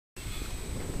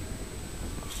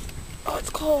Oh, it's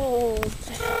cold.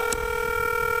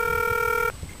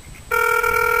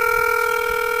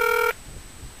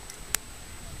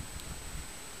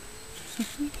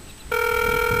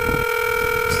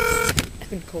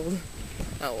 It's cold.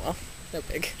 Oh well, no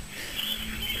big.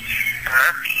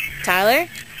 Huh? Tyler?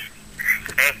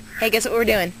 Hey. Hey, guess what we're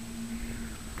doing?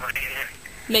 What are you doing?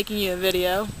 Making you a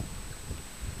video.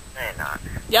 No, you're not.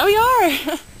 Yeah, we are! No,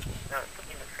 it's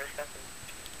looking the first second.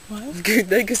 What?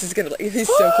 Good, I guess he's gonna like, he's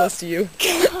so close to you.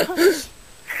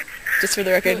 Just for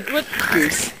the record,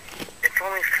 Goose. It's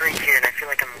only 3 here and I feel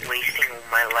like I'm wasting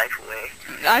my life away.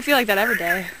 I feel like that every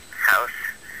day. House.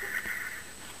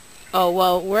 Oh,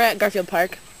 well, we're at Garfield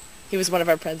Park. He was one of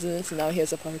our presidents, and now he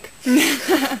has a park.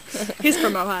 He's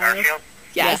from Ohio. Garfield?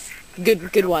 Yes. Yeah.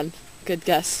 Good one. Good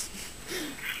guess.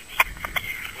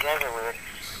 You guys are weird.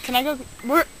 Can I go?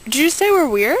 Did you say we're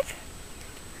weird?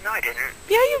 No, I didn't.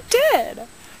 Yeah, you did.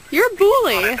 You're a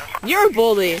bully. You're a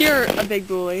bully. You're a big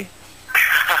bully.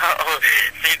 Oh,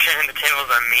 so you're turning the tables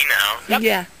on me now? Yep.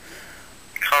 Yeah.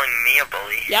 Calling me a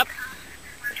bully? Yep.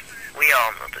 We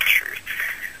all know the truth.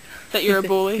 That you're a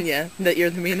bully? Yeah, that you're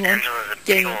the mean one. Angela's a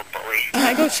big old bully. Can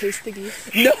I go chase the geese?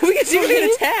 No, because you're gonna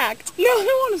get attacked. No, they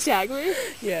won't attack me.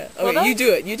 Yeah. Okay, well, you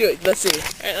do it. You do it. Let's see.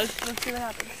 Alright, let's see what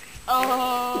happens.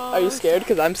 Oh. Are you scared?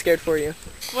 Because I'm scared for you.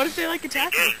 What if they like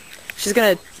attack me? She's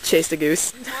gonna chase the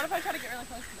goose. What if I try to get really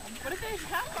close to them? What if they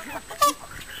attack me?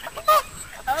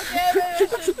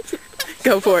 Okay,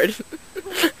 go for it.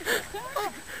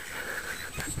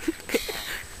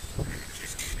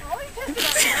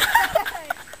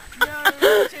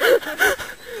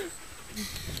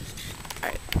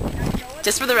 Alright.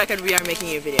 Just for the record, we are making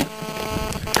you a video.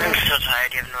 I'm so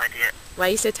tired, you have no idea. Why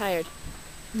are you so tired?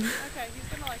 Okay, he's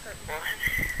gonna like hurt me.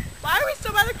 Why are we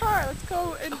still by the car? Let's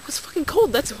go and... Oh, it's fucking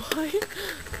cold, that's why.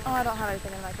 Oh, I don't have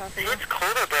anything in my car for you. It's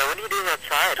colder, bro. What are you doing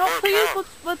outside? Oh, please,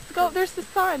 let's go. There's the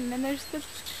sun, and there's the...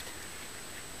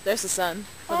 There's the sun,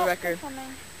 for the record.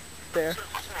 There. So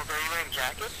cold. Are you wearing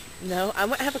jackets? No,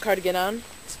 I have a cardigan on.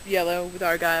 It's yellow with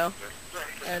Argyle.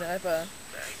 And I have a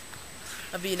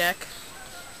V-neck.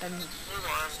 And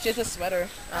she has a sweater.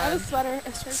 I have a sweater.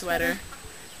 A sweater.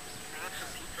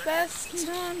 Best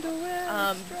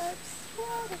underwear.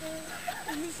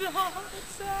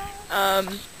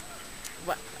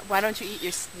 Why don't you eat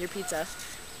your pizza?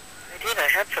 I did. I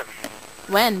had some.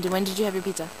 When did you have your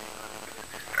pizza?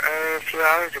 A few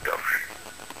hours ago.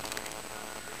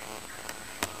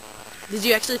 Did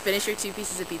you actually finish your 2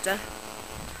 pieces of pizza?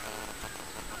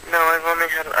 No,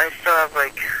 I still have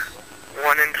like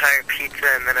 1 entire pizza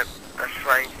and then a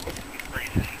slice.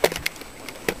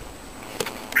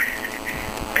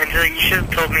 Angela, you should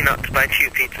have told me not to buy 2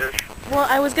 pizzas. Well,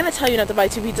 I was gonna tell you not to buy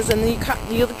 2 pizzas, and then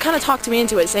you kind of talked me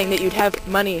into it, saying that you'd have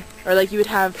money, or like you would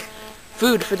have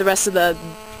food for the rest of the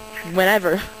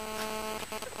whenever.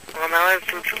 Well, now I have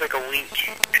food for like a week.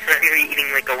 I'm gonna be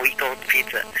eating like a week-old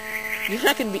pizza. You're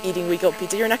not gonna be eating week-old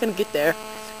pizza. You're not gonna get there.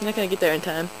 You're not gonna get there in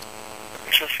time.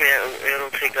 Trust me, it'll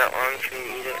take that long for me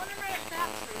to eat it.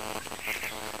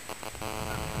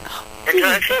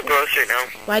 Angela, I feel gross right now.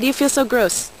 Why do you feel so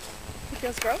gross? He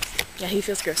feels gross? Yeah, he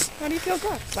feels gross. Why do you feel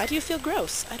gross? Why do you feel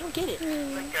gross? I don't get it.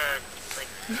 Like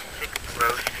sick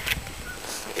gross.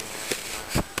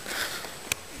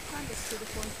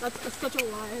 That's such a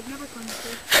lie. I've never come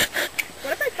through.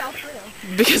 What if I fell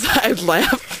through? Because I'd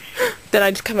laugh. Then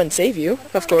I'd come and save you,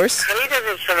 of course. Honey doesn't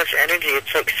have so much energy.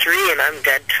 It's like 3 and I'm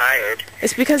dead tired.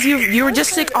 It's because you were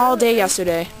just sick all day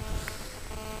yesterday.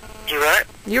 You what?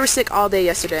 You were sick all day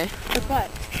yesterday. With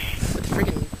what? With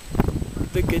friggin'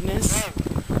 the goodness.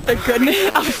 The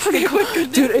goodness. I'm fucking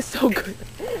cold. Dude, it's so good.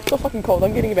 It's so fucking cold.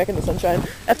 I'm getting back in the sunshine.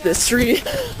 F this tree.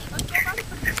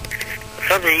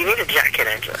 So, you need a jacket,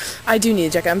 Angela. I do need a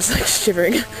jacket. I'm just like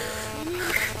shivering.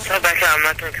 Tell Becca I'm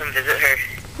not going to come visit her.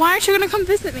 Why aren't you going to come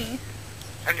visit me?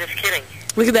 I'm just kidding.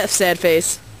 Look at that sad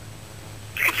face.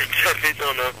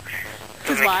 Oh no.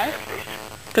 Because why?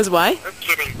 Because why? I'm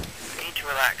kidding. You need to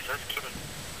relax. I was kidding.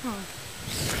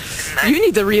 You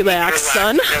need to relax,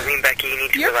 son. I mean, Becky, you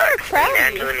need to You're relax. crabby.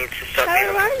 And Angela needs to stop Tyler,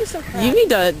 being why are you so crabby? You need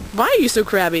to... Why are you so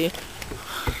crabby?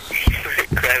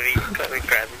 crabby. You call me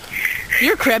crabby.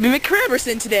 You're Krabby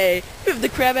McCrabberson today. You have the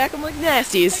crab act. I'm like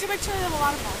nasties. Take a picture of a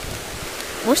lot of them.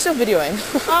 We're still videoing.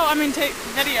 Oh, I mean, take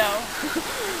video.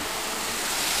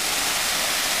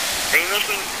 Are you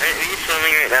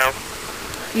filming right now?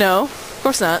 No, of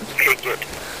course not. Okay, good.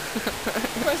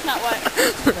 Of course not what?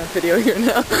 We're not videoing here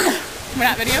now. We're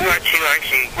not videoing? You are too, aren't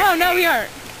you? Oh, no, we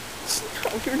aren't. No,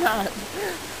 you're not.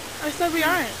 I said we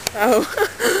aren't. Oh.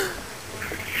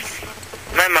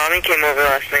 My mommy came over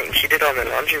last night and she did all my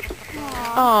laundry.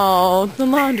 Oh, the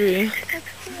laundry. That's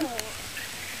cute. I'm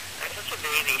such a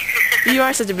baby. baby. You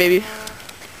are such a baby.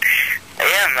 I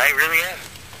am. I really am.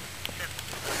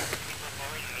 People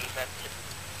bullying me, but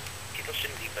people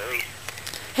shouldn't be bullies.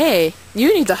 Hey,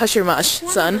 you need to hush your mush,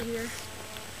 son.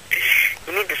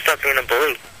 You need to stop being a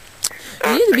bully.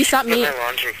 You need to be stop mean. My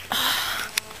laundry.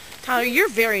 Tyler, you're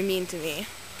very mean to me.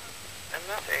 I'm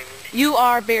not very mean to you. You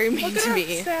are very mean Look at to how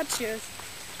me. sad she is.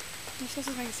 You're supposed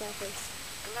to make a sad face.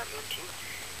 I'm not mean to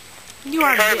you. You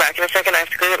are. Can I back in a second? I have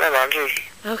to clean up my laundry.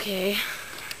 Okay.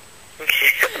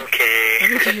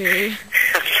 Okay. Okay.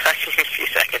 I'll talk to you in a few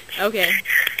seconds. Okay.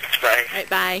 Bye. Alright,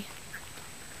 bye.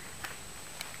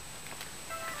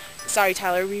 Sorry,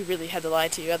 Tyler, we really had to lie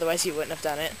to you, otherwise you wouldn't have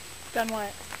done it. Done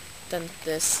what? Done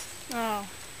this. Oh.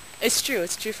 It's true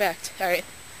fact. Alright.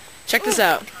 Check this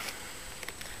out.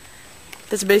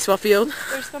 There's a baseball field.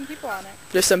 There's some people on it.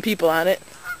 There's some people on it.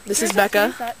 This is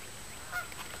Becca.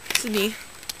 This is me.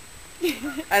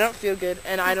 I don't feel good,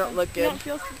 and I don't look good. You don't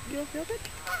feel good?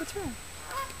 What's wrong?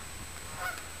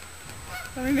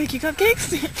 Let me make you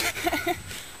cupcakes?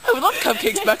 I would love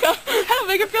cupcakes, Becca. That'll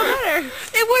make it feel better.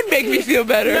 It would make me feel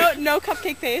better. No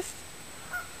cupcake face.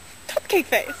 Cupcake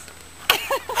face.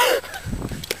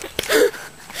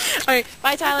 Alright,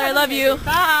 bye Tyler, I love you.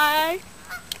 Bye.